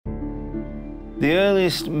The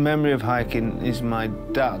earliest memory of hiking is my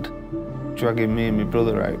dad dragging me and my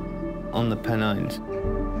brother out on the Pennines.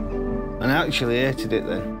 And I actually hated it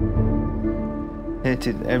then.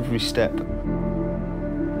 Hated every step.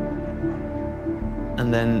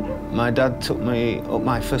 And then my dad took me up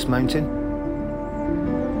my first mountain.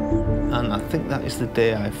 And I think that is the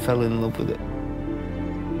day I fell in love with it.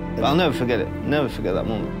 I'll never forget it, never forget that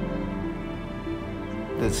moment.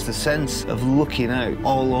 There's the sense of looking out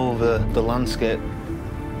all over the landscape.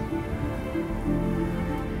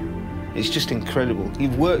 It's just incredible.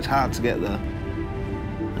 You've worked hard to get there,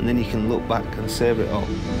 and then you can look back and savor it all.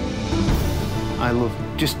 I love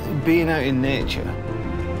just being out in nature.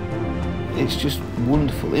 It's just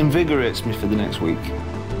wonderful. It invigorates me for the next week.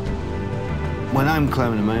 When I'm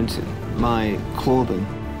climbing a mountain, my clothing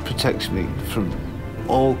protects me from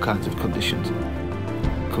all kinds of conditions.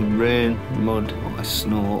 Come rain, mud, or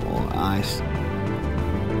snow, or ice.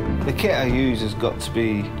 The kit I use has got to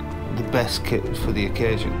be the best kit for the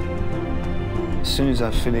occasion. As soon as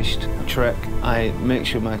I've finished a trek, I make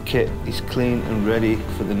sure my kit is clean and ready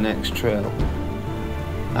for the next trail.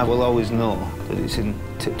 I will always know that it's in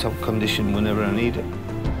tip-top condition whenever I need it.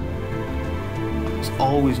 There's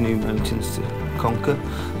always new mountains to conquer.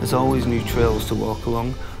 There's always new trails to walk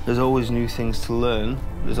along. There's always new things to learn.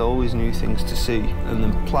 There's always new things to see. And the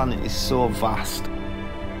planet is so vast.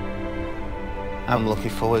 I'm looking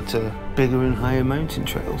forward to bigger and higher mountain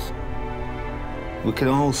trails. We can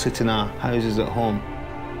all sit in our houses at home,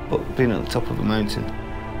 but being at the top of a mountain,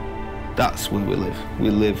 that's where we live. We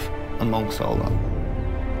live amongst all that.